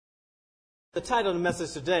The title of the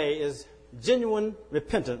message today is Genuine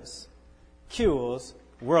Repentance Cures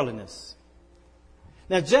Worldliness.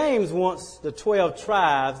 Now, James wants the 12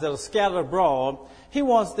 tribes that are scattered abroad, he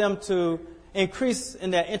wants them to increase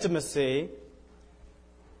in their intimacy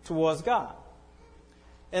towards God.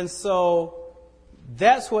 And so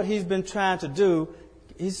that's what he's been trying to do.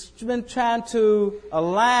 He's been trying to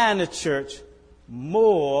align the church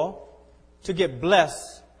more to get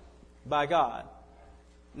blessed by God.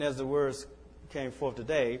 And as the words came forth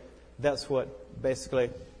today, that's what basically,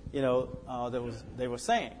 they were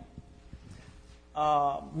saying.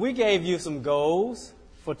 We gave you some goals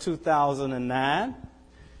for 2009,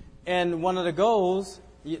 and one of the goals,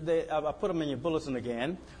 I put them in your bulletin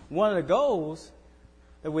again. One of the goals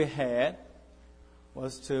that we had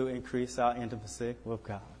was to increase our intimacy with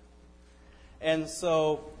God. And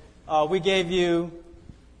so we gave you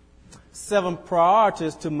 7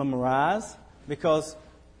 priorities to memorize, because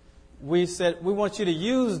we said we want you to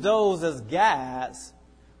use those as guides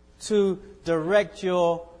to direct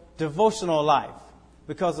your devotional life.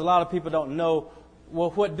 Because a lot of people don't know, well,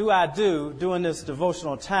 what do I do during this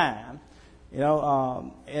devotional time?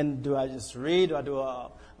 And do I just read? Do I do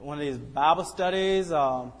one of these Bible studies,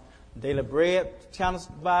 Daily Bread kind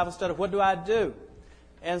of Bible study? What do I do?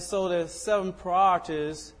 And so the 7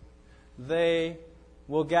 priorities, they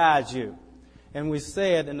will guide you. And we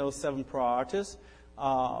said in those 7 priorities,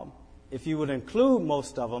 if you would include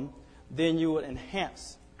most of them, then you would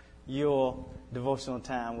enhance your devotional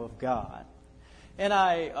time with God. And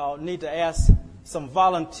I need to ask some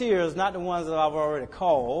volunteers, not the ones that I've already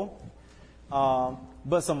called,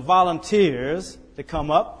 but some volunteers to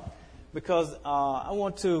come up, because I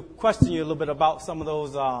want to question you a little bit about some of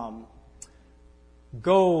those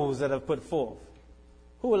goals that I've put forth.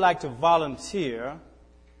 Who would like to volunteer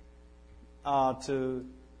to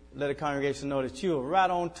let the congregation know that you are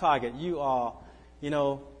right on target? You are,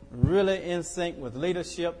 really in sync with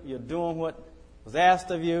leadership. You're doing what was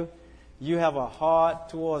asked of you. You have a heart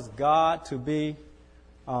towards God to be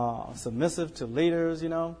submissive to leaders,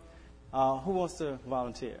 Who wants to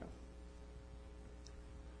volunteer?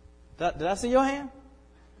 Did I see your hand?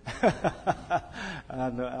 I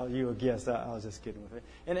know you were a guest. I was just kidding with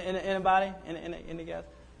it. Anybody? Any guys?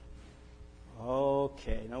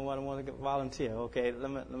 Okay, no one want to volunteer. Okay,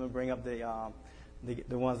 let me bring up the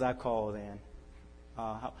ones I called in.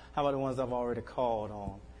 How about the ones I've already called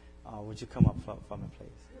on? Would you come up for me, please?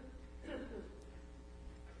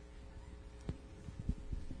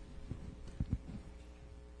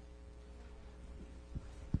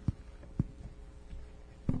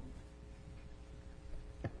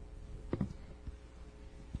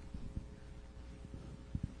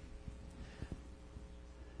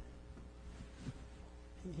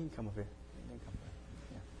 He can come up here. He can come up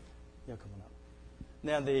here. Yeah, you're coming up.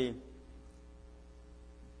 Now,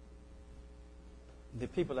 the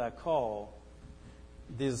people that I call,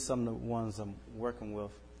 these are some of the ones I'm working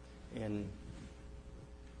with in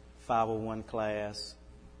 501 class,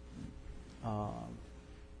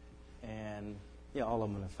 and all of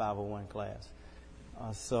them in the 501 class.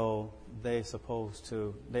 So they're supposed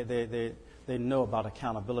to. They know about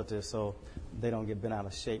accountability, so they don't get bent out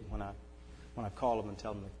of shape when I call them and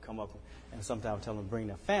tell them to come up. And sometimes I tell them to bring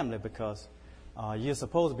their family, because you're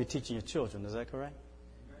supposed to be teaching your children. Is that correct?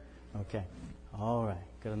 Okay. All right.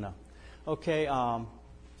 Good enough. Okay.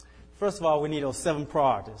 First of all, we need those 7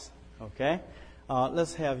 priorities. Okay.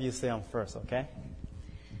 Let's have you say them first. Okay.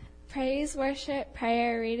 Praise, worship,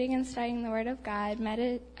 prayer, reading and studying the Word of God,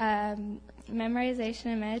 memorization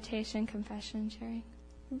and meditation, confession and sharing.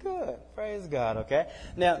 Good. Praise God. Okay.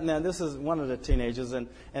 Now this is one of the teenagers, and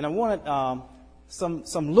I wanted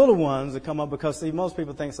some little ones to come up, because see, most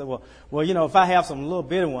people think so. Well, if I have some little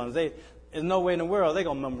bitty ones, there's no way in the world they're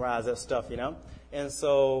gonna memorize that stuff, And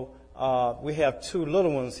so we have 2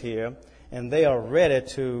 little ones here, and they are ready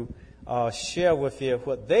to share with you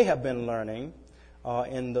what they have been learning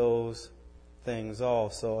in those things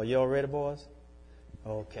also. Are you all ready, boys?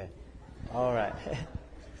 Okay. All right.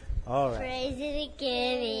 All right. Praise and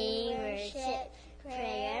giving, worship,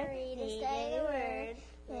 prayer, reading the word,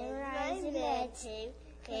 memorize and meditate,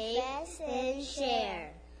 confess and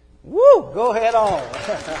share. Woo! Go ahead on.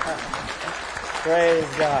 Praise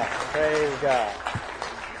God. Praise God.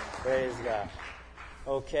 Praise God.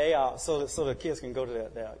 Okay, so the kids can go to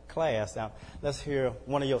their class. Now, let's hear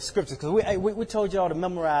one of your scriptures, because we told y'all to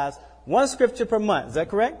memorize 1 scripture per month. Is that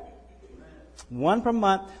correct? 1 per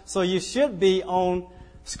month. So you should be on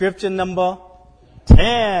scripture number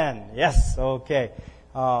 10. Yes. Okay.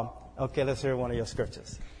 Okay. Let's hear one of your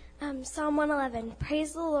scriptures. Psalm 111.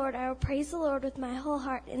 Praise the Lord. I will praise the Lord with my whole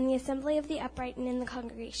heart in the assembly of the upright and in the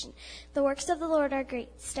congregation. The works of the Lord are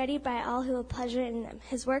great, studied by all who have pleasure in them.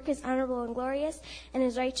 His work is honorable and glorious, and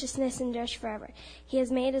his righteousness endures forever. He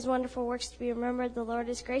has made his wonderful works to be remembered. The Lord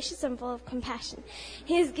is gracious and full of compassion.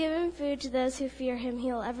 He has given food to those who fear him.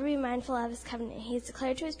 He will ever be mindful of his covenant. He has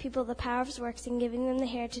declared to his people the power of his works and giving them the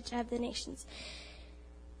heritage of the nations.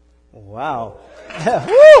 Wow.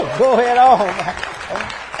 Woo! Go ahead on.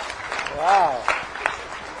 Wow.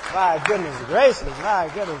 My goodness gracious.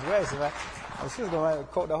 My goodness gracious. She was going to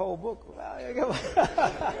quote the whole book.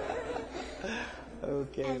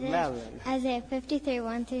 Okay, Madeline. Isaiah 53,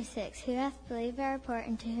 1-6. Who hath believed our report,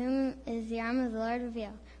 and to whom is the arm of the Lord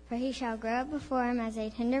revealed? For he shall grow up before him as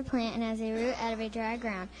a tender plant, and as a root out of a dry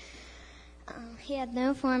ground. He hath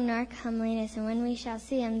no form nor comeliness, and when we shall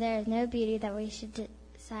see him, there is no beauty that we should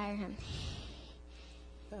desire him.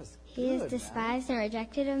 He is despised and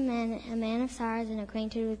rejected of men, a man of sorrows and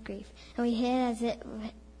acquainted with grief. And we hid as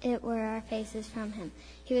it were our faces from him.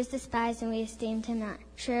 He was despised, and we esteemed him not.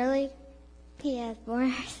 Surely he hath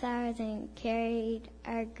borne our sorrows and carried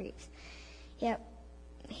our griefs. Yet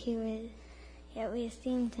we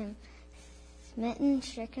esteemed him smitten,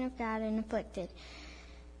 stricken of God, and afflicted.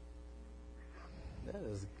 That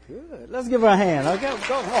is good. Let's give her a hand. Okay,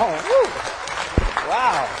 go on. Woo.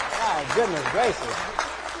 Wow. My goodness gracious.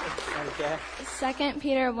 Okay. 2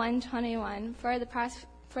 Peter 1:21. For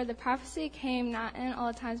the prophecy came not in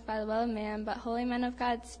old times by the will of man, but holy men of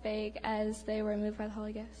God spake as they were moved by the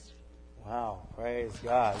Holy Ghost. Wow. Praise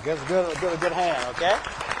God. Good hand, okay?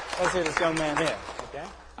 Let's hear this young man here, okay?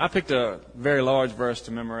 I picked a very large verse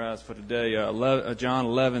to memorize for today, John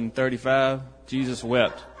 11:35. Jesus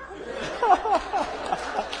wept.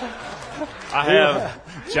 I have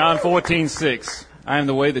John 14:6. I am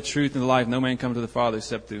the way, the truth, and the life. No man comes to the Father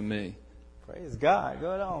except through me. Praise God.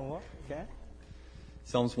 Go on. Okay.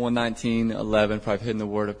 Psalms 119:11. For I've hidden the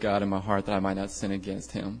word of God in my heart that I might not sin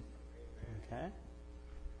against him. Okay.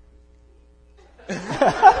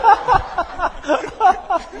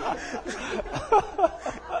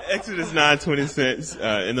 Exodus 9:26.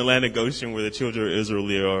 In the land of Goshen, where the children of Israel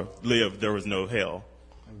lived, there was no hell.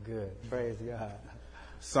 Good. Praise God.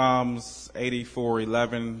 Psalms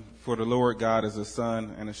 84:11. For the Lord God is a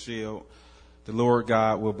sun and a shield. The Lord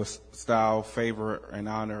God will bestow favor and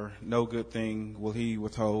honor. No good thing will he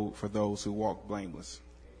withhold for those who walk blameless.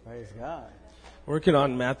 Praise God. Working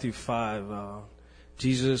on Matthew 5,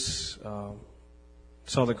 Jesus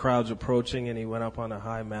saw the crowds approaching, and he went up on a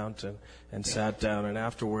high mountain and sat down. And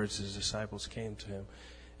afterwards his disciples came to him.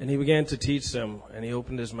 And he began to teach them, and he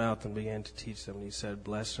opened his mouth and began to teach them. And he said,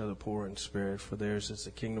 Blessed are the poor in spirit, for theirs is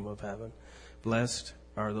the kingdom of heaven. Blessed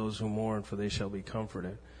are those who mourn, for they shall be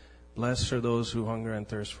comforted. Blessed are those who hunger and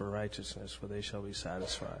thirst for righteousness, for they shall be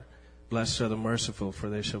satisfied. Blessed are the merciful, for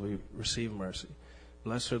they shall receive mercy.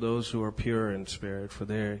 Blessed are those who are pure in spirit, for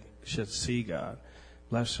they shall see God.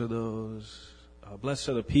 Blessed are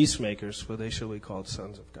the peacemakers, for they shall be called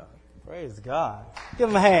sons of God. Praise God. Give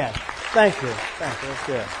them a hand. Thank you. That's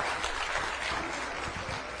good.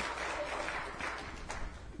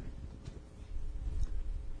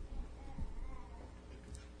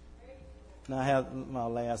 Now, I had my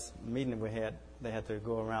last meeting we had, they had to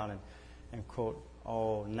go around and quote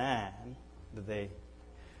all 9 that they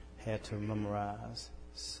had to memorize.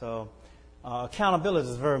 So, accountability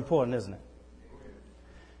is very important, isn't it?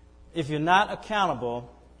 If you're not accountable,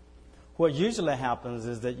 what usually happens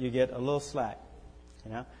is that you get a little slack.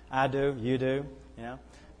 I do, you do,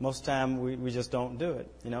 Most of the time we just don't do it,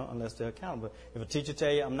 unless they're accountable. If a teacher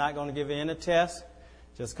tell you, I'm not going to give you any tests,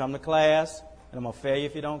 just come to class, and I'm going to fail you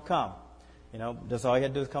if you don't come. That's all you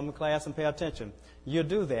have to do is come to class and pay attention. You'll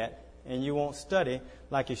do that, and you won't study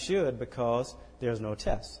like you should because there's no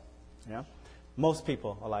test. Most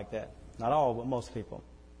people are like that. Not all, but most people.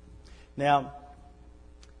 Now,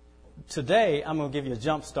 today I'm going to give you a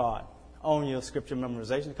jump start on your scripture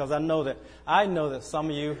memorization because I know that some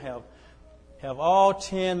of you have all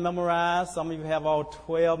 10 memorized. Some of you have all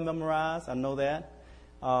 12 memorized. I know that.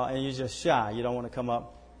 And you're just shy. You don't want to come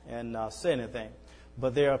up and say anything.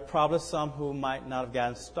 But there are probably some who might not have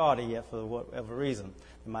gotten started yet for whatever reason.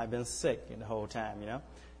 They might have been sick the whole time,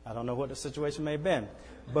 I don't know what the situation may have been.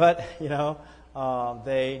 But,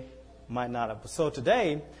 they might not have. So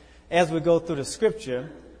today, as we go through the scripture,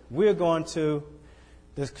 we're going to,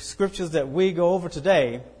 the scriptures that we go over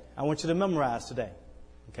today, I want you to memorize today.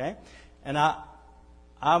 Okay? And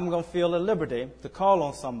I'm going to feel at liberty to call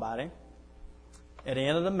on somebody at the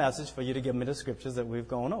end of the message for you to give me the scriptures that we've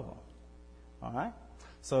gone over. All right?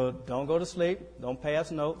 So don't go to sleep. Don't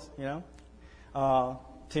pass notes,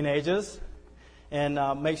 Teenagers, And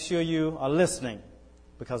make sure you are listening,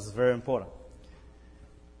 because it's very important.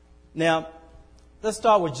 Now, let's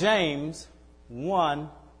start with James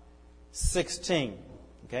 1:16.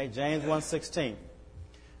 Okay, James 1:16.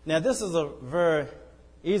 Now, this is a very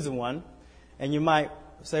easy one, and you might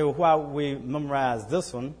say, well, why we memorize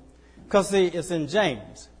this one? Because, see, it's in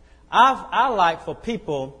James. I like for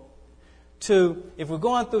people to, if we're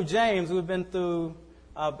going through James, we've been through,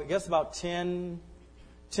 I guess, about 10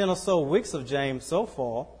 or so weeks of James so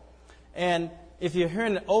far. And if you're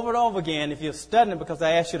hearing it over and over again, if you're studying it because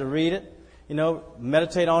I asked you to read it,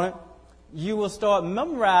 meditate on it, you will start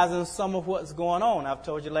memorizing some of what's going on. I've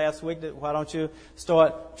told you last week that why don't you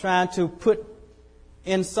start trying to put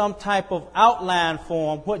in some type of outline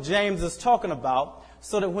form what James is talking about,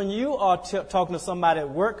 so that when you are talking to somebody at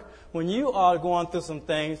work, when you are going through some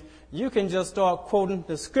things, you can just start quoting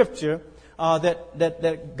the scripture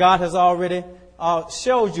that God has already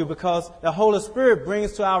showed you, because the Holy Spirit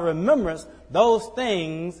brings to our remembrance those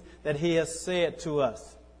things that He has said to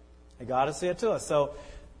us. That God has said to us. So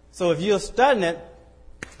if you're studying it,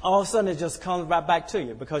 all of a sudden it just comes right back to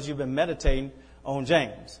you because you've been meditating on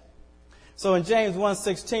James. So in James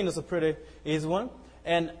 1:16, it's a pretty easy one.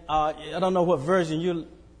 And I don't know what version you're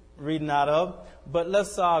reading out of, but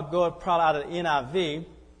let's go probably out of the NIV.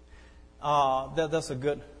 That's a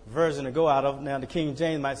good version to go out of. Now, the King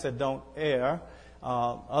James might say, don't err.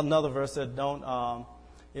 Another verse said, don't,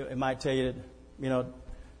 it might tell you that,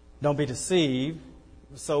 don't be deceived.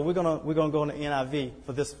 So we're gonna go in the NIV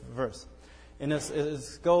for this verse. And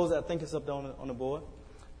it goes, I think it's up on the board.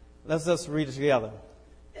 Let's just read it together.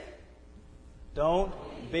 Don't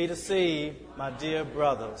be deceived, my dear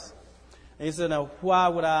brothers. And he said, now, why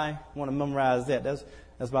would I want to memorize that? That's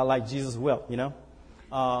about like Jesus wept,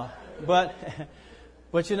 But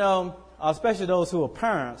especially those who are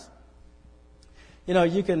parents,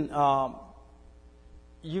 you can,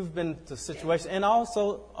 you've been to situations, and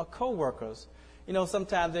also co-workers.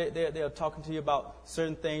 Sometimes they're talking to you about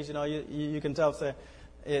certain things. You can tell, say,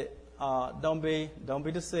 don't be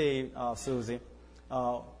deceived, Susie.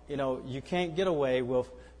 You can't get away with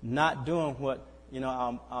not doing what,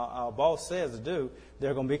 our boss says to do.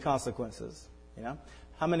 There are going to be consequences,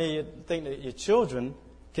 How many of you think that your children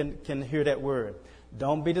can hear that word?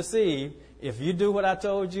 Don't be deceived. If you do what I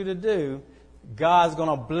told you to do, God's going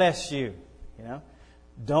to bless you,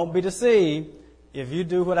 Don't be deceived. If you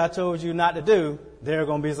do what I told you not to do, there are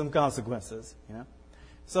going to be some consequences,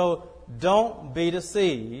 So don't be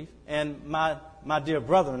deceived. And my dear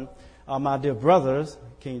brethren, my dear brothers,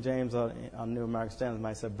 King James or New American Standard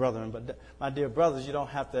might say brethren, but my dear brothers, you don't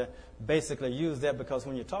have to basically use that, because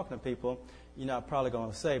when you're talking to people, you're not probably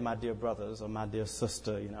going to say my dear brothers or my dear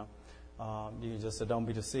sister, You can just say, don't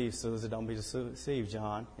be deceived, Susie, don't be deceived,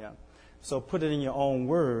 John. So put it in your own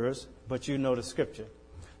words, but you know the scripture.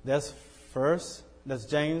 That's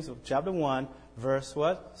James chapter 1, verse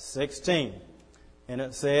what? 16. And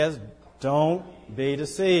it says, don't be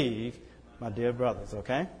deceived, my dear brothers,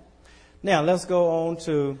 okay? Now, let's go on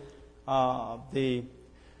to the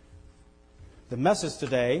message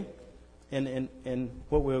today in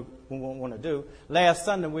what we want to do. Last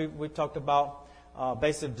Sunday, we talked about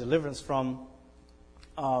basic deliverance from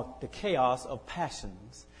the chaos of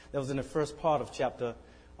passions. That was in the first part of chapter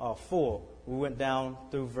 4. We went down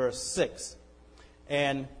through verse 6.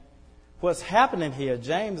 And what's happening here,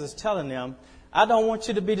 James is telling them, I don't want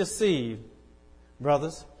you to be deceived,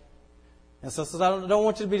 brothers. And so I don't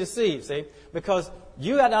want you to be deceived, see? Because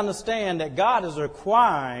you got to understand that God is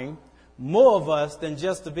requiring more of us than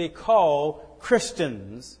just to be called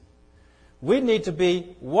Christians. We need to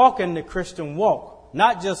be walking the Christian walk,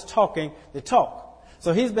 not just talking the talk.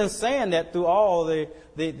 So he's been saying that through all the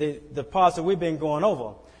parts that we've been going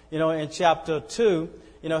over. In chapter 2,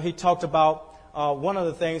 he talked about one of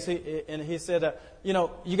the things, he said,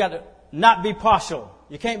 you got to not be partial.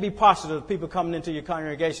 You can't be partial to the people coming into your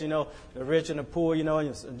congregation, the rich and the poor, and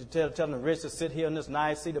you tell the rich to sit here in this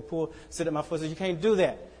nice seat, the poor sit at my footstool. You can't do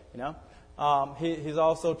that, He's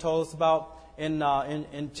also told us about,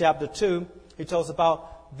 in chapter 2, he told us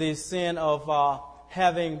about the sin of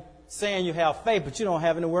saying you have faith, but you don't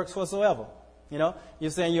have any works whatsoever. You're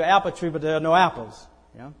saying you're an apple tree, but there are no apples.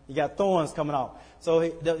 You got thorns coming out. So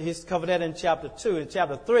he's covered that in chapter 2. In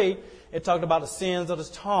chapter 3, it talked about the sins of the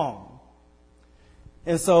tongue.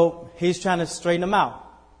 And so he's trying to straighten them out.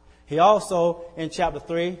 He also, in chapter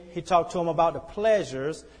 3, he talked to them about the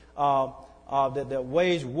pleasures that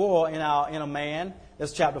wage war in a man.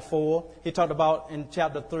 That's chapter 4. He talked about in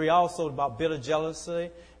chapter 3 also about bitter jealousy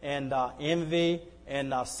and envy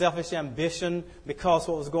and selfish ambition, because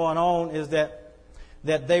what was going on is that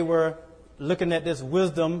they were looking at this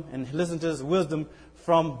wisdom and listening to this wisdom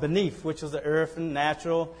from beneath, which is the earth and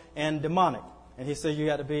natural and demonic. And he said you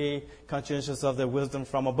got to be conscientious of the wisdom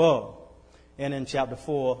from above. And in chapter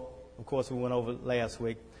 4, of course, we went over last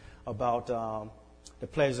week about the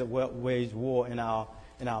pleasures that wage war in our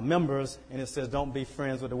members. And it says don't be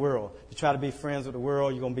friends with the world. If you try to be friends with the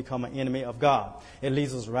world, you're going to become an enemy of God. It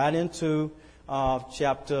leads us right into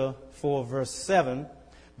chapter 4, verse 7.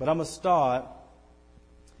 But I'm going to start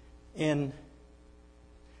in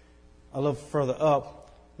a little further up.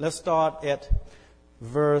 Let's start at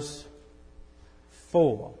verse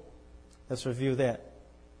 4. Let's review that.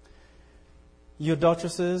 You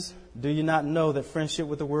adulteresses, do you not know that friendship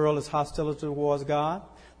with the world is hostility towards God?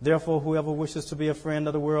 Therefore, whoever wishes to be a friend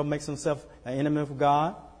of the world makes himself an enemy of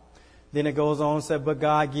God. Then it goes on and says, but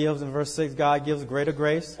God gives, in verse 6, God gives greater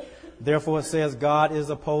grace. Therefore, it says, God is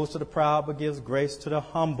opposed to the proud, but gives grace to the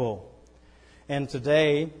humble. And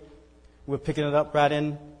today, we're picking it up right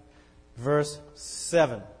in verse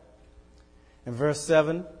 7. And verse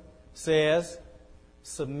 7 says,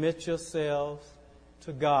 submit yourselves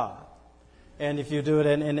to God. And if you do it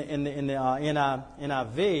in the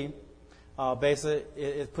NIV, basically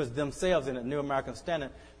it puts themselves in it. New American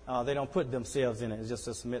Standard, they don't put themselves in it. It's just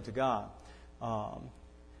to submit to God.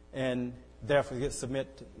 And therefore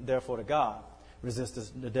submit therefore to God.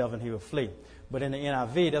 Resist the devil and he will flee. But in the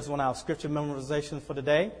NIV, that's one of our scripture memorizations for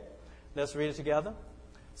today. Let's read it together.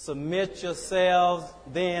 Submit yourselves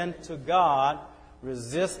then to God.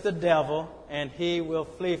 Resist the devil and he will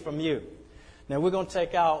flee from you. Now we're going to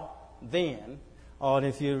take out then, or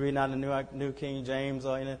if you read out the New King James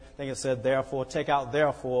or anything, it said therefore, take out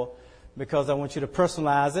therefore, because I want you to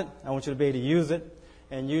personalize it. I want you to be able to use it.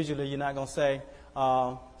 And usually you're not going to say,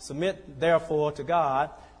 submit therefore to God,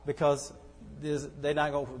 because they're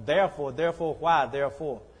not going to, therefore, why,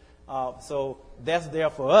 therefore? So that's there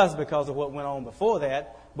for us because of what went on before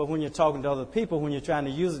that. But when you're talking to other people, when you're trying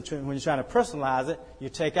to use it, when you're trying to personalize it, you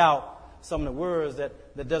take out some of the words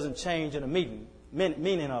that doesn't change in the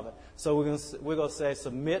meaning of it. So we're going to say,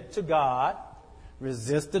 submit to God,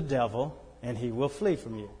 resist the devil, and he will flee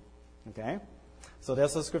from you. Okay? So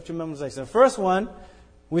that's a scripture memorization. The first one,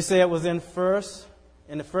 we say it was in the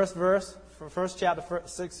first verse, first chapter,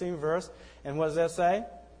 16th verse. And what does that say?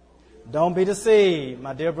 Don't be deceived,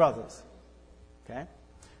 my dear brothers. Okay?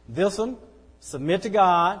 This one, submit to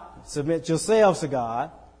God, submit yourselves to God,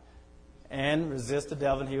 and resist the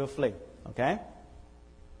devil and he will flee. Okay?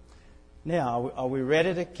 Now, are we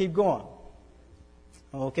ready to keep going?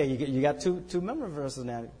 Okay, you got two memory verses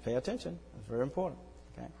now. Pay attention. It's very important.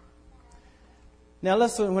 Okay. Now,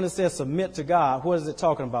 when it says submit to God, what is it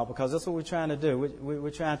talking about? Because that's what we're trying to do.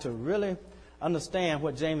 We're trying to really understand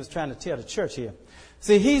what James is trying to tell the church here.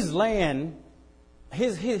 See, he's laying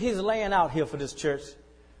out here for this church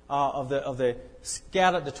of the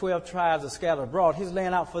scattered, the 12 tribes that scattered abroad. He's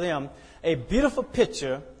laying out for them a beautiful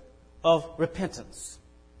picture of repentance.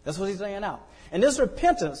 That's what he's laying out. And this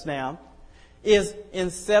repentance now is in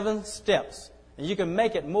 7 steps. And you can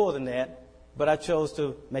make it more than that, but I chose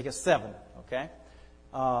to make it 7, okay?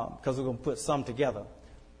 Because we're going to put some together.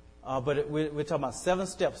 But we're talking about 7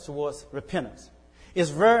 steps towards repentance. It's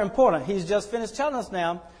very important. He's just finished telling us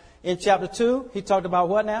now. In chapter 2, he talked about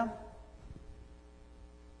what now?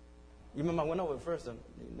 You remember I went over it first,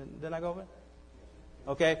 didn't I go over it?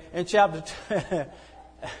 Okay. In chapter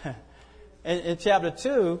 2, in chapter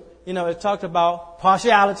 2, it talked about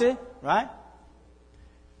partiality, right?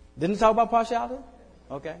 Didn't it talk about partiality?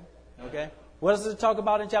 Okay. What does it talk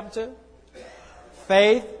about in chapter 2?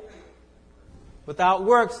 Faith without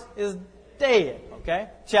works is dead. Okay.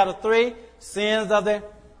 Chapter 3, sins of the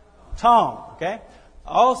tongue. Okay.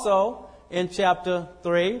 Also, in chapter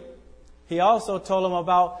 3, he also told them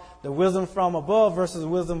about the wisdom from above versus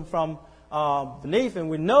wisdom from beneath. And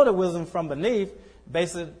we know the wisdom from beneath,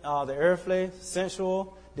 basically the earthly,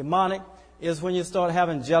 sensual, demonic, is when you start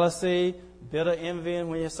having jealousy, bitter envy, and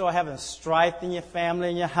when you start having strife in your family,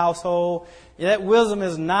 in your household. That wisdom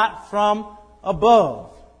is not from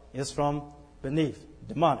above. It's from beneath,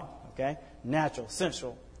 demonic, okay? Natural,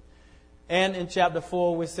 sensual. And in chapter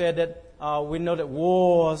 4, we said that we know that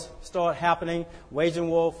wars start happening, waging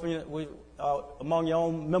war among your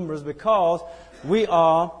own members because we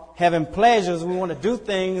are having pleasures. We want to do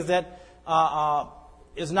things that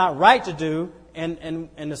is not right to do, and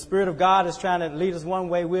the Spirit of God is trying to lead us one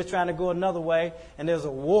way. We're trying to go another way, and there's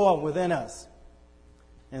a war within us.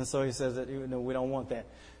 And so he says that we don't want that.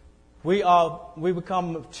 We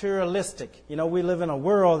become materialistic. We live in a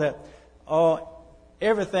world that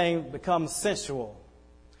everything becomes sensual.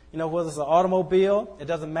 Whether it's an automobile, it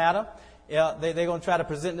doesn't matter. They're going to try to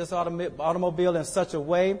present this automobile in such a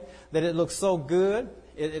way that it looks so good.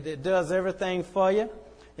 It does everything for you.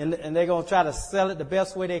 And they're going to try to sell it the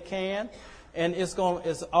best way they can. And it's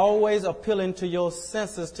always appealing to your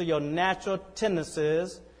senses, to your natural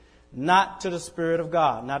tendencies, not to the Spirit of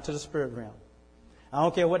God, not to the spirit realm. I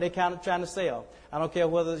don't care what they're trying to sell. I don't care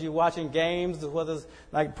whether you're watching games, whether it's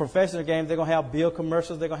like professional games. They're going to have bill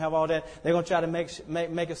commercials. They're going to have all that. They're going to try to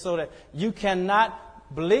make it so that you cannot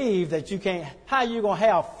believe that you can't. How you going to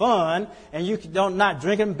have fun and you don't not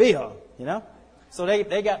drinking beer? You know. So they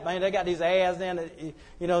got these ads then.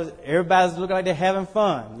 Everybody's looking like they're having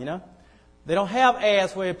fun. You know. They don't have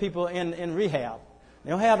ads where people in rehab.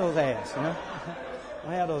 They don't have those ads. You know. They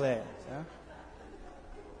don't have those ads. You know?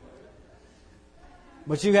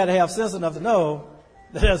 But you got to have sense enough to know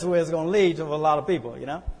that that's where it's going to lead to a lot of people, you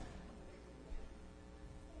know.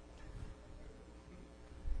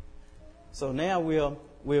 So now we're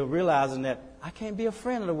realizing that I can't be a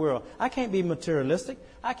friend of the world. I can't be materialistic.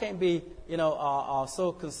 I can't be,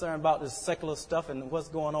 so concerned about this secular stuff and what's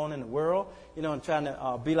going on in the world, and trying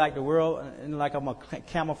to be like the world and like I'm a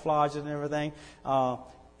camouflage and everything.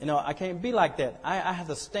 I can't be like that. I have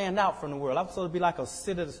to stand out from the world. I'm supposed to be like a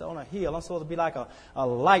city that's on a hill. I'm supposed to be like a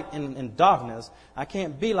light in darkness. I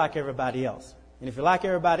can't be like everybody else. And if you're like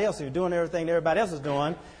everybody else, if you're doing everything that everybody else is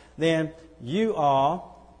doing, then you are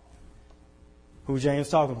who James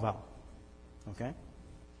is talking about. Okay?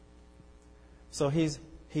 So he's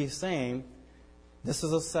saying this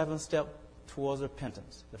is a 7-step towards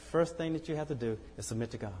repentance. The first thing that you have to do is submit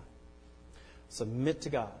to God. Submit to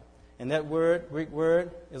God. And that word, Greek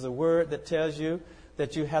word, is a word that tells you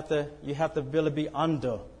that you have to really be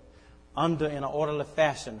under in an orderly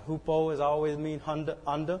fashion. Hupo is always mean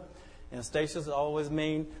under, and statius always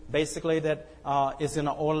mean basically that it's in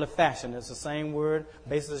an orderly fashion. It's the same word.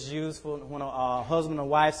 Basically, is used for when a husband and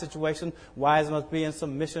wife situation. Wives must be in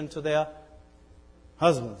submission to their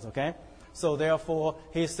husbands. Okay, so therefore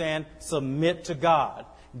he's saying submit to God.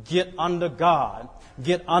 Get under God.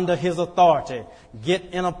 Get under His authority.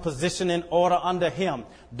 Get in a position in order under Him.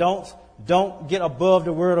 Don't get above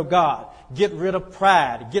the Word of God. Get rid of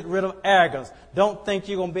pride. Get rid of arrogance. Don't think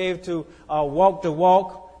you're going to be able to walk the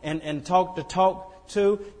walk and talk the talk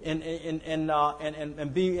to and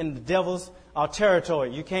be in the devil's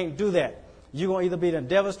territory. You can't do that. You're going to either be in the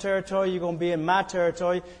devil's territory, you're going to be in my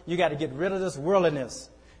territory. You got to get rid of this worldliness.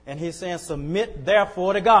 And he's saying, submit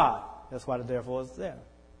therefore to God. That's why the therefore is there.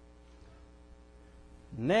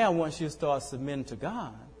 Now, once you start submitting to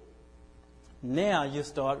God, now you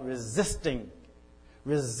start resisting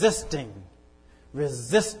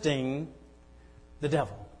the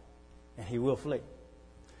devil, and he will flee.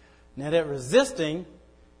 Now, that resisting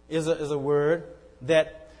is a word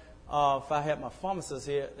that, if I had my pharmacists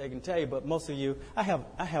here, they can tell you. But most of you, I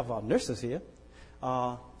have nurses here.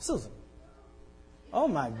 Susan. Oh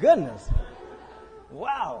my goodness!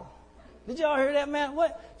 Wow. Did y'all hear that, man?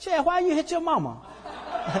 What? Chad, why you hit your mama?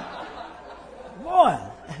 Boy.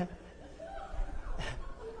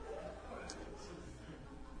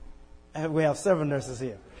 We have several nurses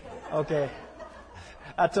here. Okay.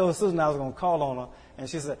 I told Susan I was going to call on her, and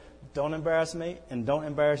she said, don't embarrass me and don't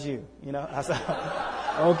embarrass you. I said,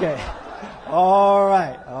 okay. All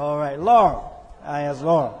right. Laura. I asked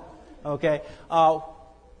Laura. Okay.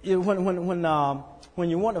 When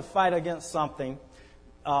you want to fight against something,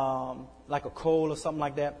 like a cold or something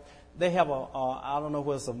like that, they have I don't know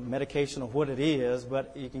whether it's a medication or what it is,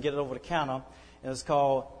 but you can get it over the counter, and it's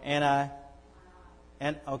called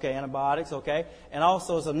antibiotics, okay? And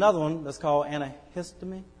also it's another one that's called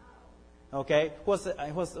antihistamine, okay? What's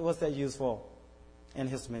that used for?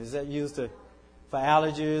 Antihistamine. Is that used for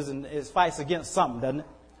allergies, and it fights against something, doesn't it?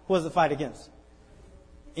 What does it fight against?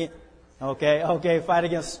 Fight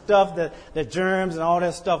against stuff that germs and all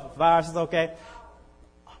that stuff, viruses, okay?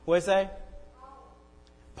 What did it say?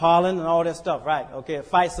 Pollen and all that stuff, right? Okay, it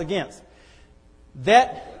fights against.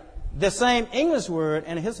 The same English word,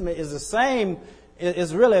 antihistamine, is the same,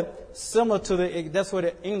 is really similar to that's where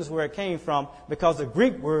the English word came from, because the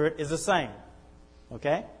Greek word is the same.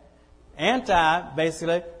 Okay? Anti,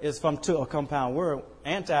 basically, is from a compound word.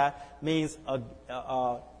 Anti means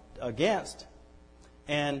against,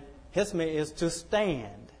 and histamine is to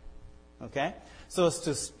stand. Okay? So it's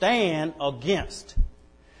to stand against.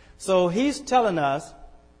 So he's telling us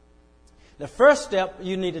the first step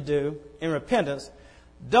you need to do in repentance,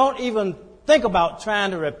 don't even think about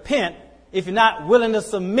trying to repent if you're not willing to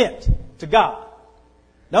submit to God.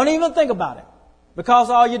 Don't even think about it, because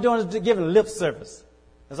all you're doing is giving lip service.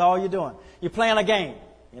 That's all you're doing. You're playing a game,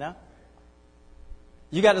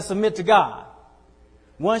 You got to submit to God.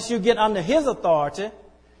 Once you get under His authority,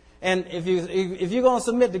 And if you're going to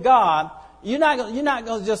submit to God, you're not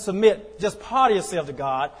going to just submit just part of yourself to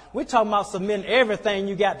God. We're talking about submitting everything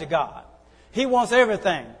you got to God. He wants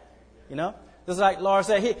everything. You know, just like Laura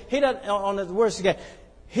said, he doesn't, on the words she gave,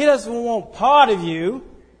 he doesn't want part of you.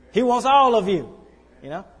 He wants all of you. You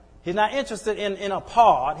know, he's not interested in a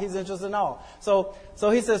part. He's interested in all. So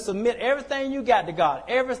he says, submit everything you got to God.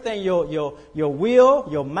 Everything, your will,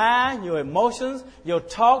 your mind, your emotions, your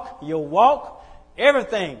talk, your walk,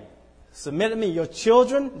 everything. Submit to me. Your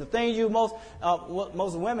children, the things you most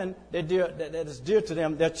women, that is dear to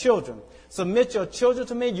them, their children. Submit your children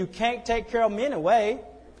to me. You can't take care of them anyway.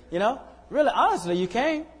 You know, really, honestly, you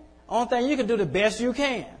can't. Only thing you can do the best you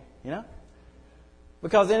can. You know,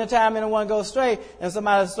 because anytime anyone goes astray and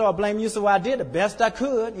somebody start blaming you, so I did the best I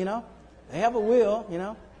could. You know, they have a will. You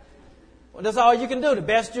know, well, that's all you can do, the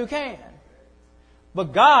best you can.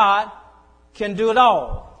 But God can do it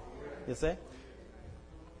all. You see.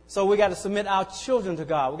 So we got to submit our children to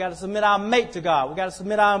God. We got to submit our mate to God. We got to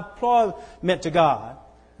submit our employment to God.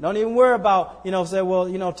 Don't even worry about, say,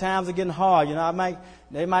 well, times are getting hard.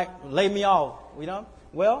 They might lay me off.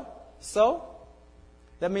 Well, so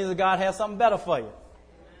that means that God has something better for you.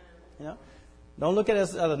 Don't look at it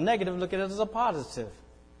as a negative. Look at it as a positive.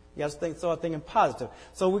 You got to start thinking positive.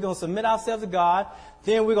 So we're going to submit ourselves to God.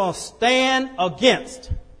 Then we're going to stand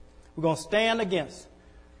against. We're going to stand against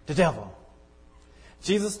the devil.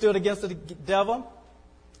 Jesus stood against the devil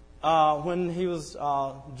when he was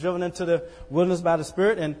driven into the wilderness by the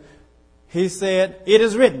Spirit, and he said, "It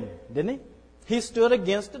is written," didn't he? He stood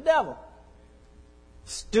against the devil.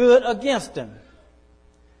 Stood against him.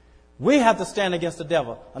 We have to stand against the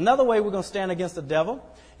devil. Another way we're going to stand against the devil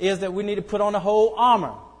is that we need to put on the whole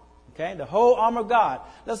armor. Okay, the whole armor of God.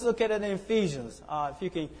 Let's look at it in Ephesians. If you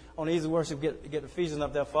can, on Easy Worship, get Ephesians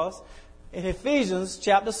up there for us. In Ephesians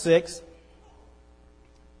chapter 6.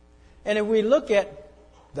 And if we look at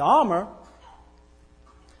the armor,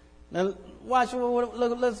 now let's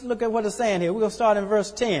look at what it's saying here. We're going to start in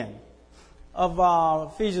verse 10 of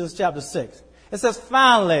Ephesians chapter 6. It says,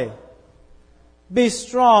 "Finally, be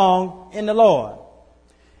strong in the Lord,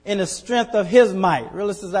 in the strength of His might." Really,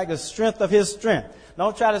 this is like the strength of His strength.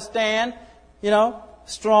 Don't try to stand,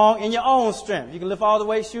 strong in your own strength. You can lift all the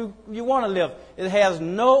weights you want to lift. It has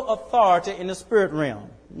no authority in the spirit realm.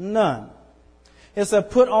 None. It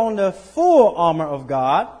said, "Put on the full armor of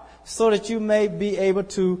God so that you may be able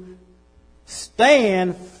to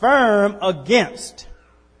stand firm against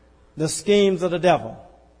the schemes of the devil."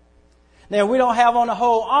 Now, if we don't have on the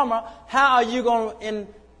whole armor, how are you going to, in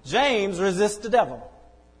James, resist the devil?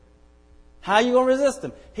 How are you going to resist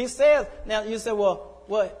him? He says, now you say, well,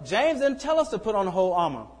 James didn't tell us to put on the whole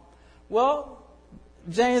armor. Well,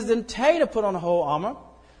 James didn't tell you to put on the whole armor.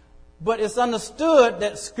 But it's understood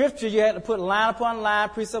that Scripture, you have to put line upon line,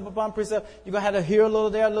 precept upon precept. You're going to have to hear a little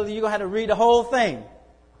there, a little. You're going to have to read the whole thing.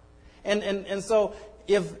 And so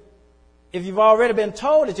if you've already been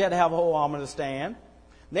told that you have to have a whole armor to stand,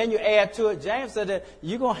 then you add to it, James said that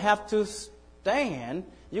you're going to have to stand.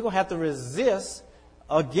 You're going to have to resist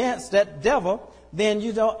against that devil. Then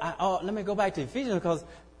let me go back to Ephesians, because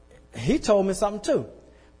he told me something too.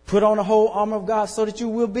 Put on the whole armor of God so that you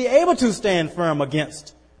will be able to stand firm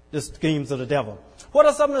against the schemes of the devil. What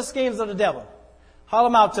are some of the schemes of the devil? Holler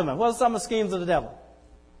them out to me. What are some of the schemes of the devil?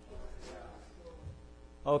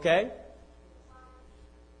 Okay.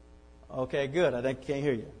 Okay, good. I can't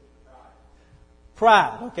hear you.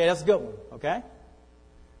 Pride. Okay, that's a good one. Okay.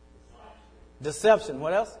 Deception.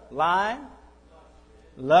 What else? Lying.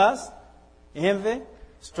 Lust. Envy.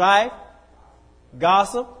 Strife.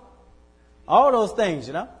 Gossip. All those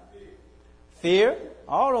things, Fear.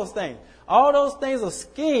 All those things. All those things are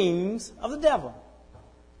schemes of the devil.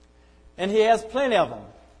 And he has plenty of them.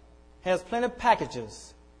 He has plenty of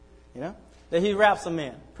packages, that he wraps them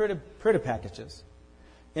in. Pretty packages.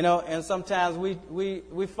 And sometimes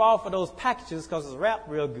we fall for those packages because it's wrapped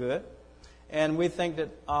real good. And we think that,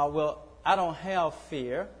 I don't have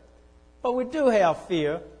fear. But we do have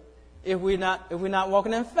fear if we're not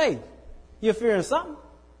walking in faith. You're fearing something.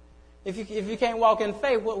 If you can't walk in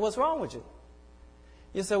faith, what's wrong with you?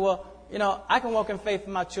 You say, well, I can walk in faith for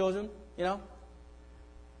my children,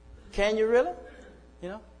 Can you really?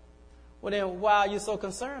 Well, then why are you so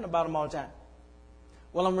concerned about them all the time?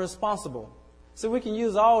 Well, I'm responsible. So we can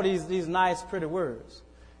use all these nice, pretty words,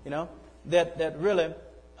 that really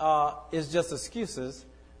is just excuses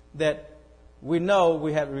that we know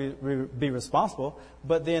we have to be responsible,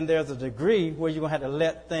 but then there's a degree where you're going to have to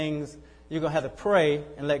let things, you're going to have to pray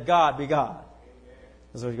and let God be God.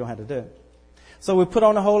 That's what you're going to have to do. So we put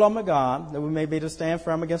on the whole armor of God, that we may be able to stand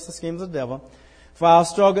firm against the schemes of the devil. For our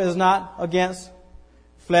struggle is not against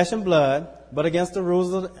flesh and blood, but against the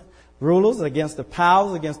rulers, against the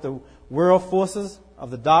powers, against the world forces of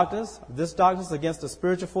the darkness, against the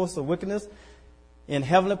spiritual forces of wickedness in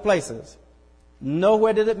heavenly places.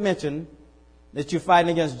 Nowhere did it mention that you're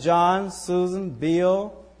fighting against John, Susan,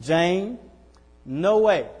 Bill, Jane. No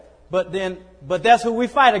way. But that's who we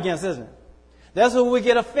fight against, isn't it? That's who we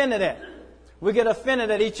get offended at. We get offended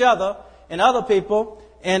at each other and other people,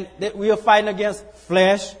 and that we are fighting against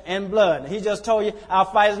flesh and blood. He just told you our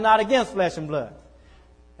fight is not against flesh and blood.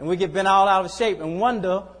 And we get bent all out of shape and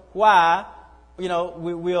wonder why,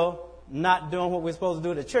 we're not doing what we're supposed to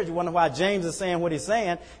do at the church. You wonder why James is saying what he's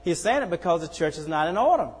saying. He's saying it because the church is not in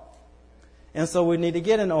order. And so we need to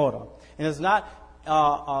get in order. And it's not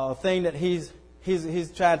a thing that he's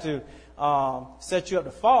trying to set you up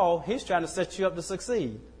to fall. He's trying to set you up to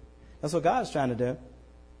succeed. That's what God's trying to do.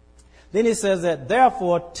 Then he says that,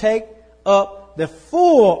 therefore, take up the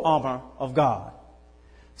full armor of God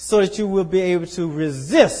so that you will be able to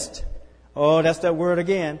resist. Oh, that's that word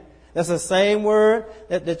again. That's the same word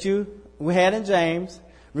that we had in James.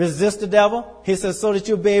 Resist the devil. He says so that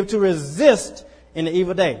you'll be able to resist in the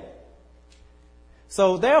evil day.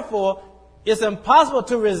 So therefore, it's impossible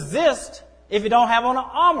to resist if you don't have on the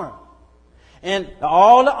armor. And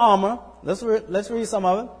all the armor, let's read some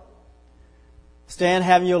of it. Stand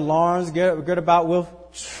having your loins girt about with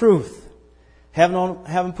truth.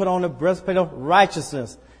 Having put on the breastplate of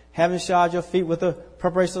righteousness. Having shod your feet with the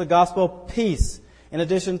preparation of the gospel of peace. In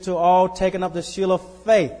addition to all, taking up the shield of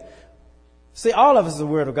faith. See, all of us is the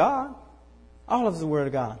word of God. All of us is the word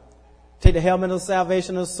of God. Take the helmet of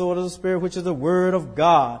salvation and the sword of the Spirit, which is the word of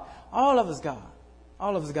God. All of us God.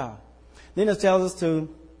 All of us God. Then it tells us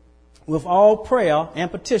to, with all prayer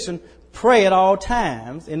and petition, pray at all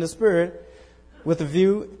times in the Spirit, with the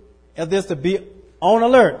view of this to be on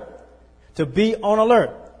alert. To be on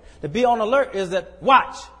alert. To be on alert is that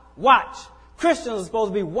watch. Christians are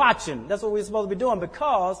supposed to be watching. That's what we're supposed to be doing,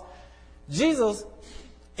 because Jesus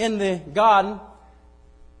in the garden,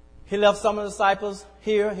 he left some of the disciples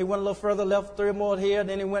here. He went a little further, left 3 more here.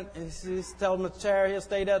 Then he told them to chair here,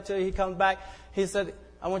 stay there till he comes back. He said,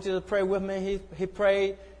 I want you to pray with me. He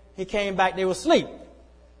prayed. He came back. They were asleep.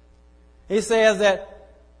 He says that,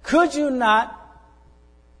 could you not,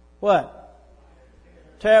 what?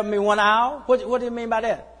 Tear me 1 hour? What do you mean by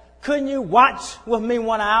that? Couldn't you watch with me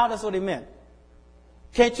 1 hour? That's what he meant.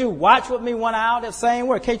 Can't you watch with me 1 hour? That same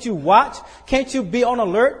word. Can't you watch? Can't you be on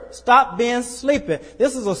alert? Stop being sleepy.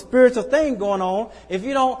 This is a spiritual thing going on. If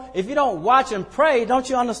you don't watch and pray, don't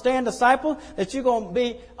you understand, disciple, that you're going to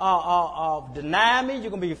be denying me?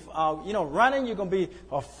 You're going to be running. You're going to be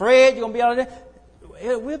afraid. You're going to be out of there.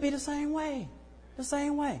 It will be the same way. The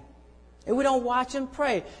same way. If we don't watch and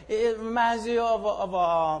pray, it reminds you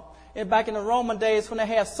of back in the Roman days when they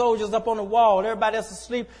had soldiers up on the wall, everybody else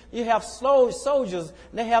asleep. You have soldiers.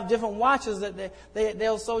 They have different watches that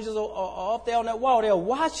their soldiers are up there on that wall. They're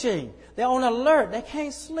watching. They're on alert. They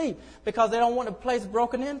can't sleep because they don't want the place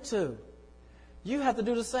broken into. You have to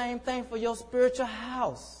do the same thing for your spiritual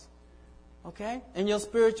house, okay? And your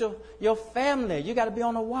family. You got to be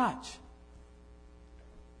on the watch.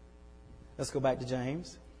 Let's go back to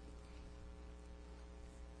James.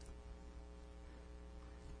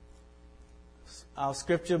 Our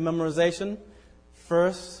scripture memorization,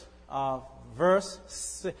 first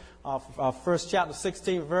chapter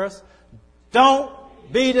 16 verse. Don't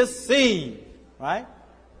be deceived, right,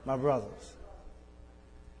 my brothers?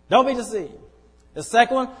 Don't be deceived. The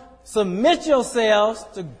second one, submit yourselves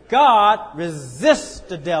to God, resist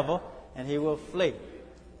the devil, and he will flee.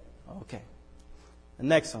 Okay. The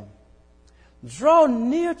next one, draw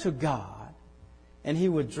near to God, and he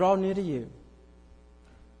will draw near to you.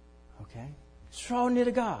 Okay. Draw near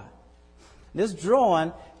to God. This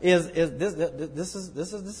drawing is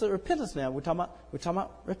repentance now. We're talking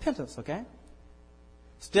about repentance, okay?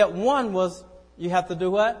 Step 1 was you have to do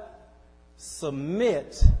what?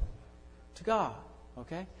 Submit to God.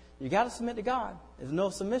 Okay? You got to submit to God. There's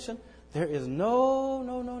no submission. There is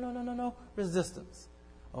no resistance.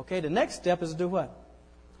 Okay? The next step is to do what?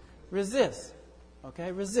 Resist.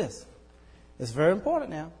 Okay? Resist. It's very important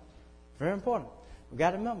now. Very important. We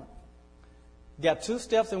got to remember. You got 2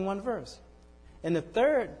 steps in 1 verse. In the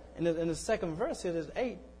third, in the second verse, it is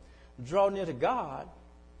 8. Draw near to God.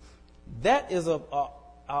 That is a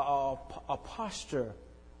posture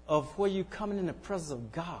of where you coming in the presence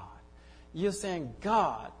of God. You're saying,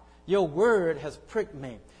 God, your word has pricked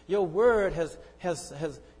me. Your word has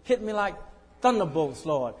hit me like thunderbolts,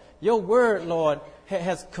 Lord. Your word, Lord,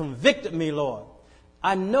 has convicted me, Lord.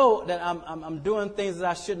 I know that I'm doing things that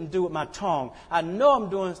I shouldn't do with my tongue. I know I'm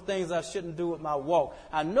doing things I shouldn't do with my walk.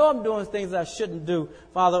 I know I'm doing things I shouldn't do,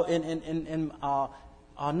 Father, in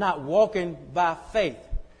not walking by faith.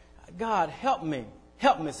 God, help me.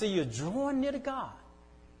 Help me. See, you're drawing near to God.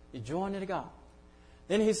 You're drawing near to God.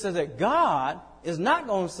 Then he says that God is not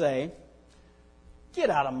going to say, get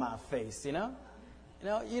out of my face, you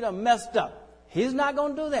done messed up. He's not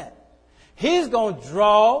going to do that. He's going to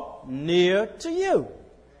draw near to you.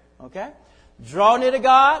 Okay? Draw near to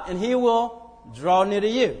God and he will draw near to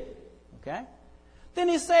you. Okay? Then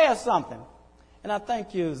he says something. And I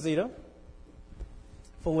thank you, Zita,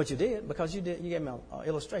 for what you did, because you gave me an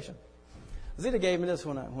illustration. Zita gave me this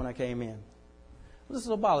when I came in. This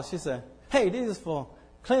little bottle, she said, hey, this is for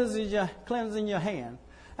cleansing your hand.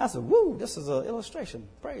 I said, woo, this is an illustration.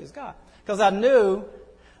 Praise God. Because I knew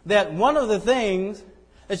that one of the things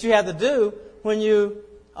that you have to do when you,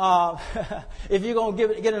 if you're going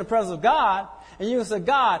to get in the presence of God, and you say,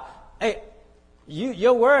 God, hey,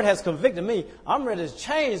 your word has convicted me. I'm ready to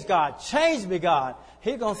change, God. Change me, God.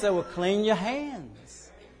 He's going to say, well, clean your hands.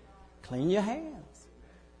 Clean your hands.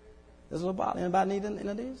 This little bottle. Anybody need any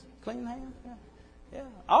of these? Clean hands? Yeah.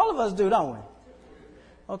 All of us do, don't we?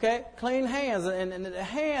 Okay? Clean hands. And the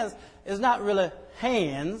hands is not really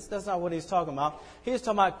hands. That's not what he's talking about. He's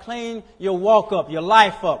talking about clean your walk up, your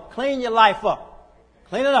life up. Clean your life up.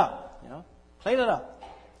 Clean it up. Clean it up.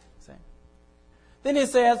 See? Then he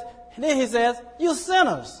says, you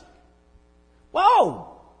sinners.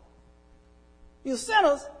 Whoa! You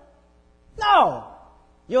sinners? No.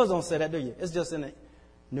 Yours don't say that, do you? It's just in the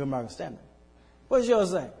New American Standard. What does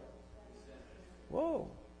yours say? Whoa.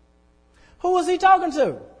 Who was he talking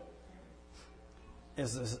to?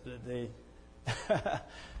 It's the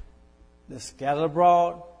scattered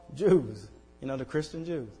abroad Jews. The Christian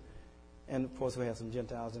Jews. And of course we have some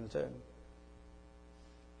Gentiles in it too.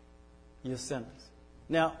 You're sinners.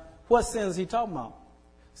 Now, what sins is he talking about?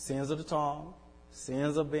 Sins of the tongue,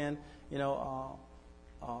 sins of being,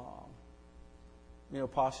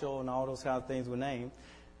 partial and all those kind of things we name.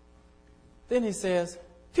 Then he says,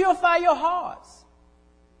 purify your hearts.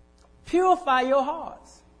 Purify your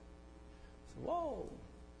hearts. Whoa,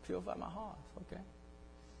 purify my heart. Okay.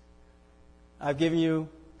 I've given you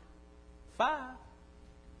 5.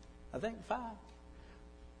 I think 5.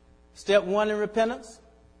 Step 1 in repentance.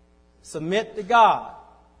 Submit to God.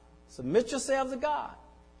 Submit yourselves to God.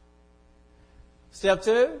 Step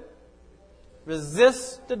 2,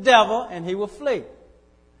 resist the devil and he will flee.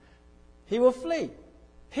 He will flee.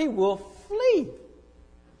 He will flee.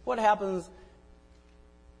 What happens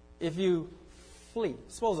if you flee?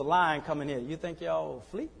 Suppose a lion come in here. You think y'all will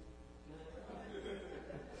flee?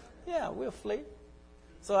 Yeah, we'll flee.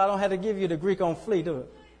 So I don't have to give you the Greek on flee, do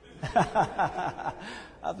it? I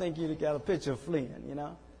think you got a picture of fleeing,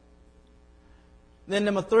 Then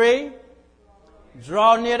number 3,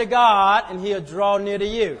 draw near to God and he'll draw near to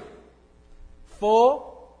you.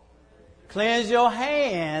 4, cleanse your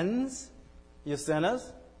hands, you sinners,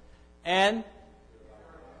 and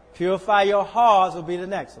purify your hearts will be the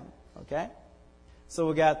next one. Okay? So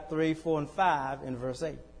we got 3, 4, and 5 in verse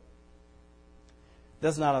 8.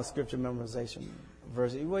 That's not a scripture memorization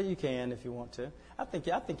verse. Well, you can if you want to. I think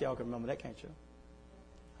y'all can remember that, can't you?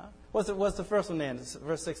 Huh? What's the first one then? It's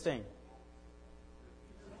verse 16.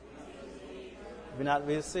 Be not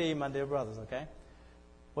be deceived, my dear brothers, okay?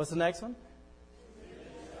 What's the next one?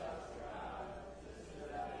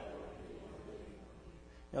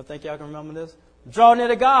 Y'all think y'all can remember this? Draw near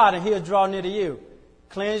to God and he'll draw near to you.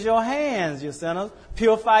 Cleanse your hands, you sinners.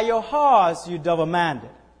 Purify your hearts, you double-minded.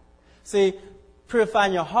 See,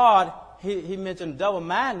 purifying your heart, he mentioned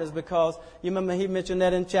double-mindedness because you remember he mentioned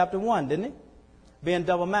that in chapter 1, didn't he? Being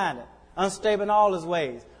double-minded. Unstable in all his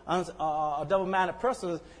ways. A double-minded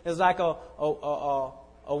person is like a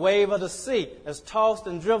wave of the sea that's tossed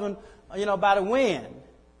and driven, by the wind.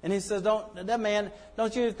 And he says, don't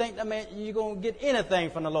you think that man you're going to get anything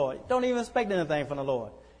from the Lord? Don't even expect anything from the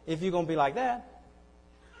Lord if you're going to be like that.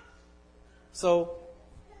 So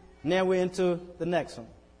now we're into the next one.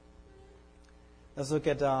 Let's look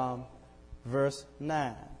at verse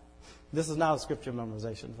 9. This is not a scripture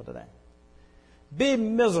memorization for today. Be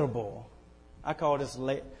miserable. I call this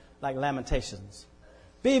like Lamentations.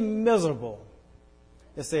 Be miserable,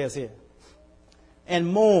 it says here, and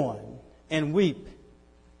mourn and weep.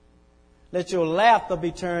 Let your laughter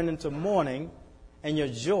be turned into mourning and your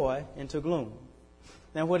joy into gloom.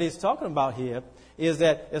 Now what he's talking about here is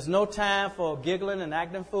that it's no time for giggling and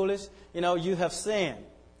acting foolish. You have sinned.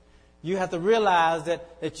 You have to realize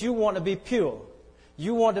that you want to be pure.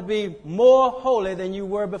 You want to be more holy than you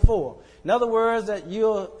were before. In other words, that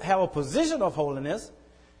you'll have a position of holiness.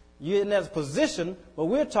 You're in that position, but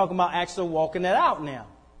we're talking about actually walking that out now.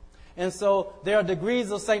 And so there are degrees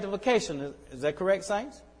of sanctification. Is that correct,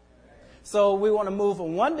 saints? So we want to move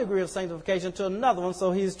from one degree of sanctification to another one.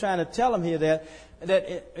 So he's trying to tell them here that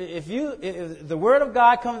if the Word of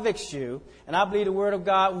God convicts you, and I believe the Word of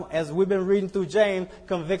God, as we've been reading through James,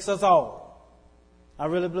 convicts us all. I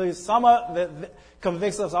really believe some of it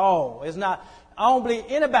convicts us all. It's not. I don't believe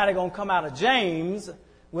anybody going to come out of James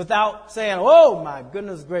without saying, "Oh my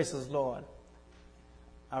goodness gracious, Lord,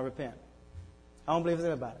 I repent." I don't believe it's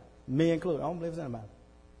anybody, me included. I don't believe it's anybody.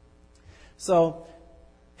 So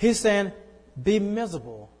he's saying, be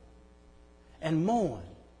miserable and mourn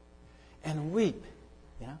and weep.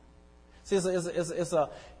 Yeah. See,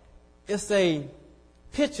 it's a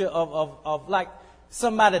picture of like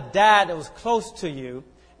somebody died that was close to you,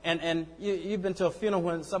 and you've been to a funeral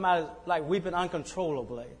when somebody's like weeping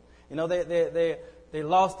uncontrollably. You know, they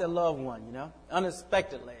lost their loved one. You know,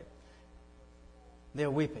 unexpectedly. They're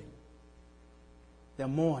weeping. They're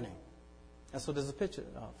mourning. That's what there's a picture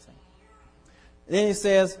of. Saying. Then he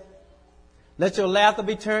says, let your laughter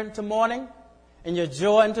be turned to mourning and your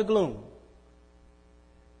joy into gloom.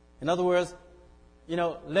 In other words, you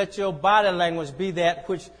know, let your body language be that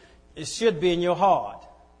which it should be in your heart.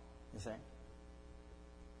 You see?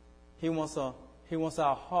 He wants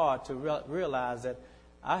our heart to realize that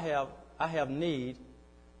I have need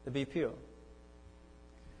to be pure.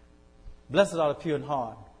 Blessed are the pure in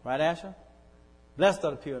heart. Right, Asher? Blessed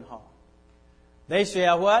are the pure in heart. They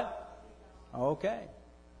shall what? Okay.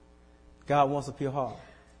 God wants a pure heart.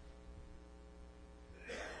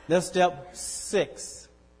 That's step 6.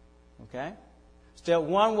 Okay? Step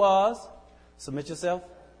 1 was submit yourself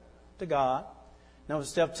to God. Number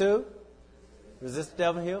step 2, resist the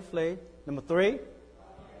devil and he'll flee. Number 3,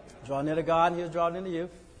 draw near to God and he'll draw near to you.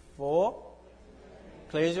 4,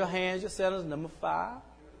 cleanse your hands, your sinners. Number 5,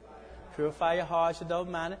 purify your heart, your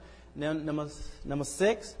double-minded. Number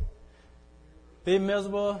 6, be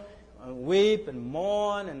miserable, and weep and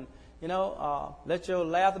mourn, and let your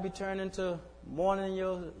laughter be turned into mourning,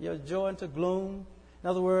 your joy into gloom. In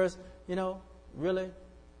other words, really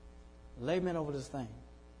lament over this thing.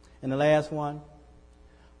 And the last one,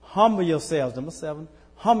 humble yourselves. Number 7,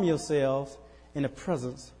 humble yourselves in the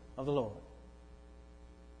presence of the Lord,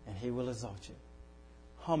 and He will exalt you.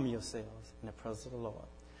 Humble yourselves in the presence of the Lord.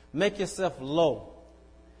 Make yourself low.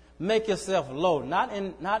 Make yourself low. Not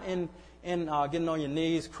in getting on your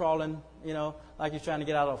knees, crawling, like you're trying to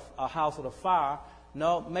get out of a house with a fire.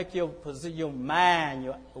 No, make your mind,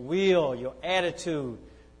 your will, your attitude,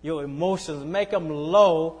 your emotions, make them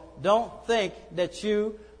low. Don't think that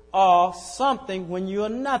you are something when you are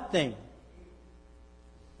nothing.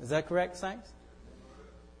 Is that correct, saints?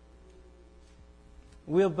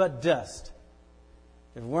 We're but dust.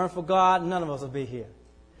 If it weren't for God, none of us would be here.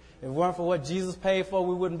 If it weren't for what Jesus paid for,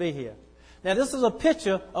 we wouldn't be here. Now, this is a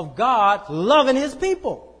picture of God loving His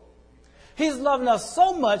people. He's loving us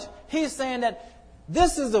so much, He's saying that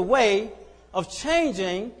this is a way of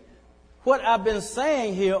changing what I've been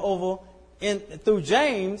saying here through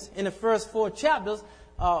James in the first 4 chapters,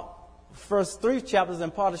 first 3 chapters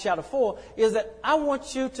and part of chapter 4, is that I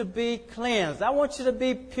want you to be cleansed. I want you to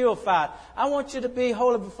be purified. I want you to be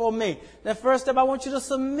holy before me. The first step, I want you to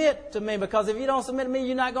submit to me, because if you don't submit to me,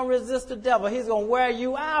 you're not going to resist the devil. He's going to wear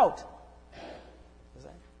you out.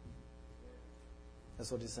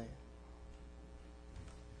 That's what he's saying.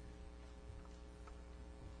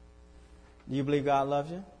 Do you believe God loves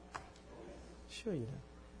you? Sure you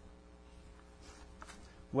do.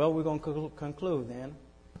 Well, we're going to conclude then.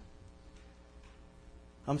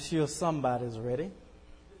 I'm sure somebody's ready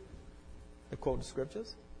to quote the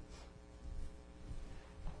scriptures.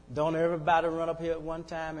 Don't everybody run up here at one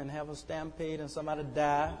time and have a stampede and somebody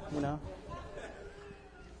die,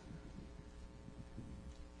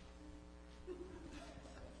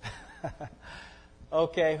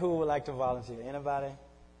 Okay, who would like to volunteer? Anybody?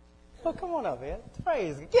 Oh, come on up, Ed.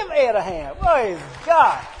 Praise God. Give Ed a hand. Praise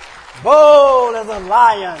God. Bold as a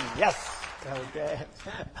lion. Yes. Okay.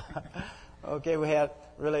 Okay, we had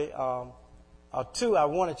really 2 I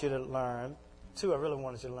wanted you to learn. 2 I really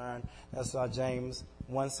wanted you to learn. That's James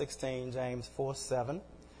 1:16, James 4:7.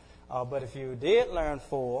 But if you did learn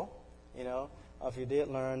 4, if you did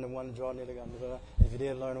learn the one to draw near to God, if you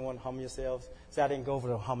did learn the one to humble yourselves. See, I didn't go over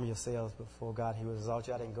the humble yourselves before God, He will exalt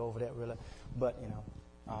you. I didn't go over that really. But,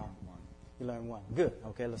 you learned 1. Good.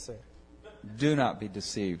 Okay, let's say it. Do not be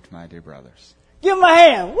deceived, my dear brothers. Give him a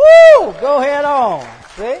hand. Woo! Go ahead on.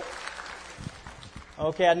 See?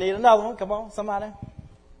 Okay, I need another one. Come on, somebody.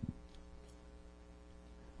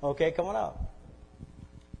 Okay, come on up.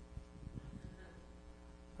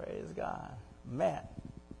 Praise God. Matt.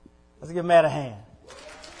 Let's give Matt a hand.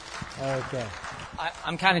 Okay.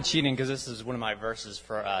 I'm kind of cheating because this is one of my verses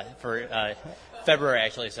for February,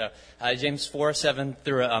 actually. So James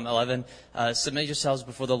 4:7-11. Submit yourselves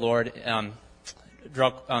before the Lord.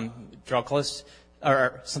 Draw close.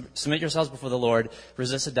 Or submit yourselves before the Lord.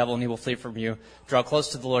 Resist the devil, and he will flee from you. Draw close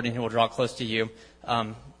to the Lord, and he will draw close to you.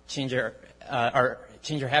 Change your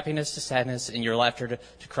happiness to sadness, and your laughter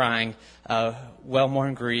to crying. Well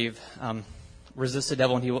mourn, grieve. Resist the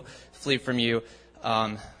devil, and he will flee from you.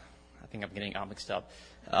 I think I'm getting all mixed up.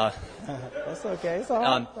 That's okay. It's all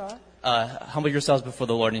right. Humble yourselves before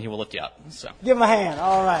the Lord, and he will lift you up. So give him a hand.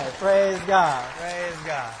 All right. Praise God. Praise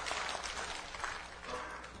God.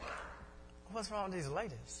 What's wrong with these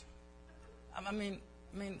ladies? I mean,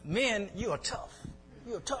 men, you are tough.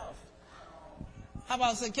 You are tough. How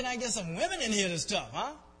about say, can I get some women in here that's tough,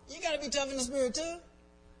 huh? You got to be tough in the spirit too.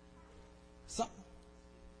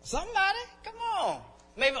 Somebody, come on.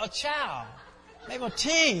 Maybe a child, maybe a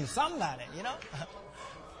teen, somebody, you know.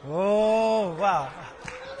 Oh wow.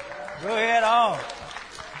 Go ahead on.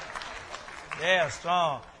 Yeah,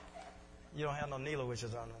 strong. You don't have no needle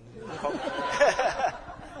witches on them.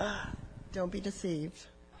 Don't be deceived.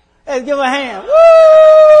 Hey, give him a hand. Woo,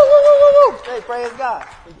 woo, woo, woo, woo. Hey, praise God.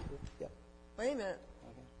 Wait a minute.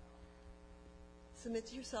 Okay.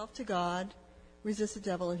 Submit yourself to God. Resist the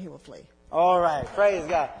devil, and he will flee. All right. Praise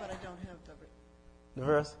God. But I don't have the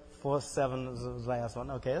verse 4:7 is the last one.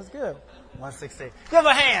 Okay, that's good. 116. Give him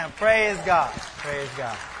a hand. Praise God. Praise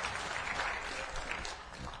God.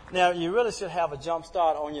 Now, you really should have a jump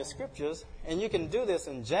start on your scriptures, and you can do this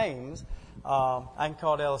in James. I can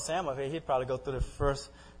call Ella Sam up here. He'd probably go through the first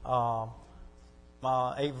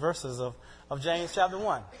 8 verses of James chapter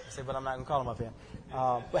 1. See, but I'm not going to call him up here.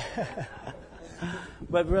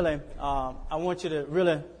 But really, I want you to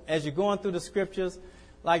really, as you're going through the scriptures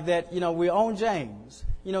like that, we're on James.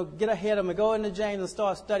 Get ahead of them and go into James and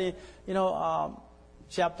start studying,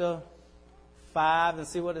 chapter 5 and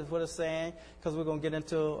see what it's saying, because we're going to get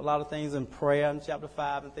into a lot of things in prayer in chapter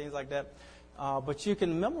 5 and things like that. But you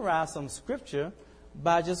can memorize some scripture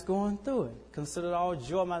by just going through it. Consider it all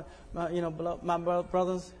joy, my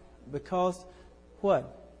brothers, because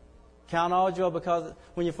what? Count all joy because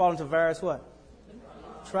when you fall into various what?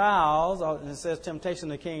 Trials. It says temptation in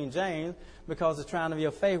the King James, because the trying of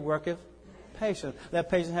your faith worketh patience. Let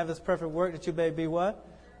patience have this perfect work, that you may be what?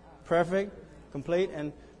 Perfect, complete,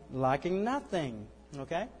 and lacking nothing.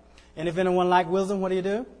 Okay? And if anyone lack wisdom, what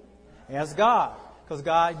do? Ask God. Because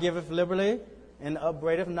God giveth liberally and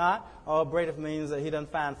upbraideth not. Or upbraideth means that he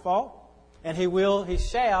doesn't find fault. And he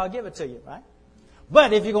shall give it to you, right?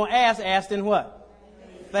 But if you're going to ask in what?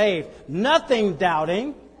 Faith. Nothing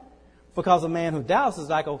doubting. Because a man who doubts is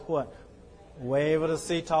like a what? Wave of the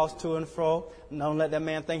sea tossed to and fro. Don't let that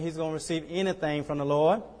man think he's going to receive anything from the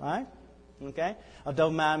Lord, right? Okay? A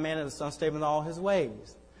double-minded man is unstable in all his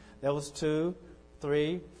ways. That was 2,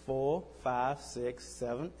 3, 4, 5, 6,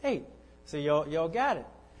 7, 8. So y'all got it.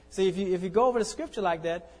 See, if you go over the scripture like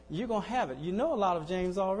that, you're going to have it. You know a lot of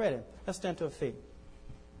James already. Let's stand to our feet.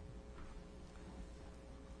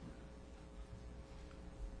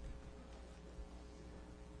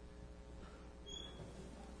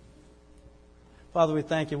 Father, we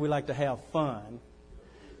thank you. We like to have fun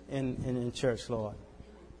in church, Lord.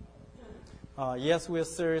 Yes, we're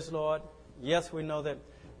serious, Lord. Yes, we know that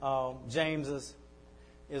James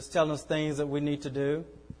is telling us things that we need to do.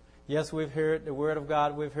 Yes, we've heard the word of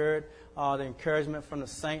God. We've heard the encouragement from the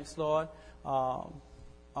saints, Lord,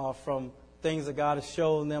 from things that God has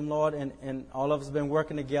shown them, Lord, and all of us have been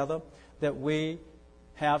working together, that we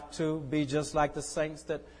have to be just like the saints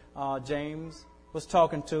that James was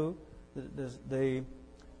talking to, the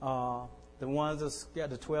ones that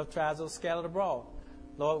the 12 tribes that were scattered abroad.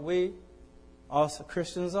 Lord, we also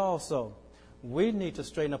Christians also, we need to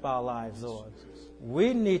straighten up our lives, Lord.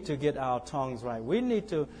 We need to get our tongues right. We need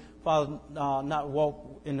to, Father, not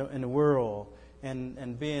walk in the world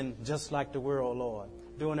and being just like the world, Lord,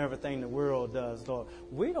 doing everything the world does, Lord.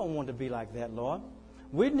 We don't want to be like that, Lord.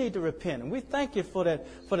 We need to repent, and we thank you for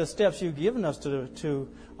the steps you've given us to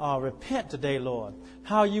repent today, Lord.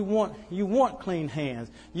 How you want clean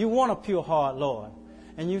hands, you want a pure heart, Lord,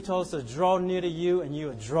 and you told us to draw near to you, and you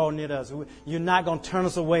will draw near to us. You're not going to turn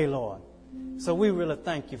us away, Lord. So we really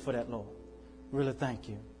thank you for that, Lord. Really thank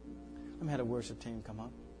you. Let me have the worship team come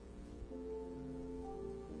up.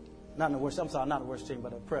 Not the worship team,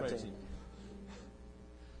 but the prayer team.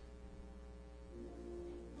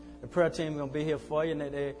 The prayer team is going to be here for you, and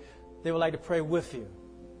they would like to pray with you.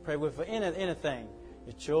 Pray with you for anything.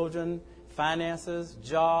 Your children, finances,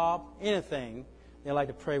 job, anything, they'd like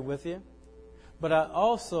to pray with you. But I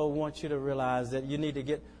also want you to realize that you need to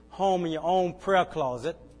get home in your own prayer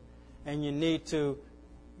closet, and you need to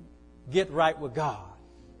get right with God.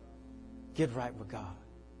 Get right with God.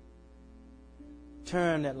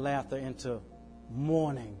 Turn that laughter into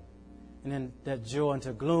mourning, and then that joy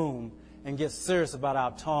into gloom, and get serious about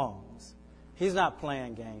our tongues. He's not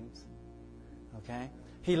playing games. Okay?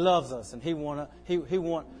 He loves us, and he want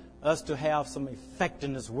us to have some effect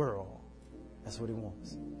in this world. That's what he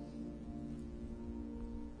wants.